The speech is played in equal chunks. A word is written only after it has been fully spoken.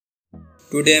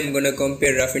Today I'm gonna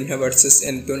compare Raphinha versus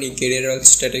Antony career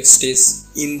statistics.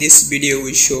 In this video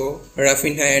we show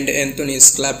Raphinha and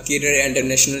Antony's club career and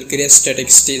national career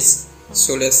statistics.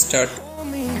 So let's start.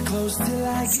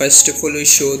 First of all we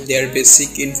show their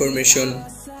basic information.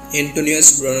 Antony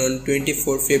was born on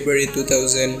 24 February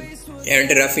 2000 and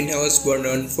Raphinha was born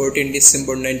on 14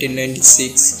 December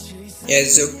 1996.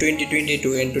 As of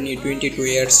 2022, Antony 22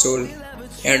 years old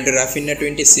and Raphinha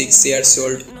 26 years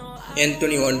old.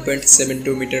 Antony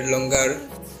 1.72 meter longer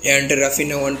and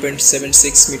Raphinha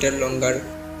 1.76 meter longer.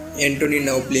 Antony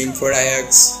now playing for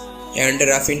Ajax and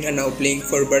Raphinha now playing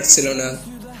for Barcelona.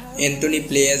 Antony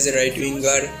play as a right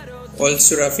winger.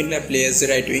 Also Raphinha play as a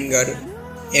right winger.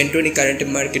 Antony current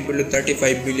market value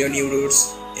 35 million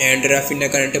euros and Raphinha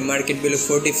current market value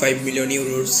 45 million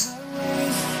euros.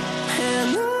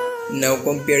 Now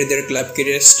compare their club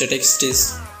career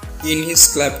statistics. In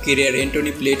his club career,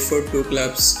 Antony played for 2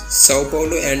 clubs, Sao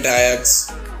Paulo and Ajax,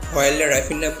 while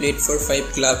Raphinha played for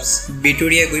 5 clubs,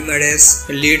 Vitória Guimarães,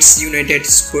 Leeds United,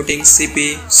 Sporting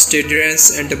CP, Stade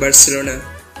Reims and Barcelona.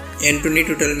 Antony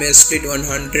total match split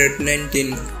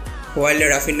 119, while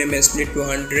Raphinha match split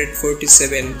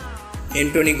 247.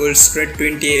 Antony goal scored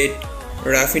 28,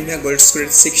 Raphinha goal scored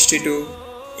 62.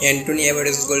 Antony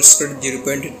average goal scored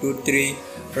 0.23,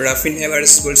 Raphinha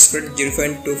average goal scored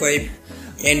 0.25.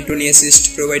 Antony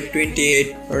assist provide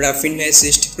 28, Raphinha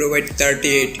assist provide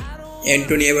 38.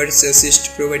 Antony average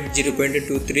assist provide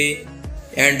 0.23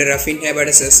 and Raphinha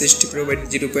average assist provide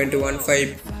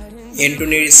 0.15.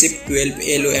 Antony received 12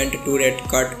 yellow and 2 red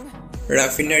card.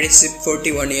 Raphinha received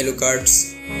 41 yellow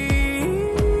cards.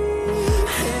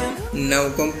 Now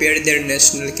compare their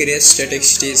national career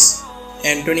statistics.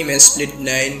 Antony match split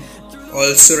 9.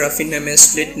 Also Raphinha match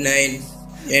split 9.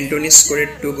 Antony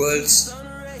scored 2 goals.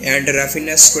 And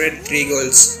Raphinha scored 3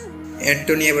 goals.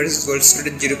 Antony average goal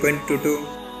scored 0.22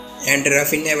 and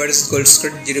Raphinha average goal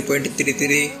scored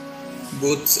 0.33.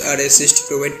 Both are assist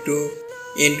provide 2.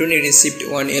 Antony received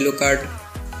 1 yellow card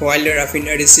while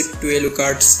Raphinha received 2 yellow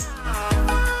cards.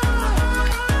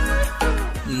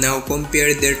 Now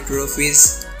compare their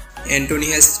trophies.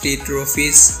 Antony has 3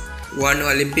 trophies, 1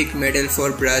 Olympic medal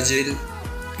for Brazil,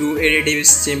 2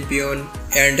 Eredivisie champion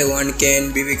and 1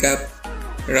 KNBB Cup.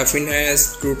 Raphinha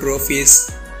has 2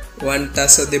 trophies, 1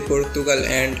 Taça de Portugal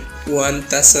and 1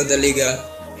 Taça da Liga.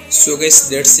 So guys,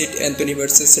 that's it, Antony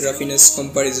versus Raphinha's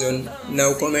comparison.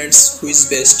 Now comments who is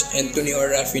best, Antony or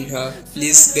Raphinha.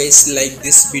 Please guys like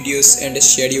this videos and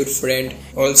share your friend.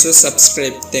 Also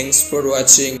subscribe. Thanks for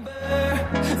watching.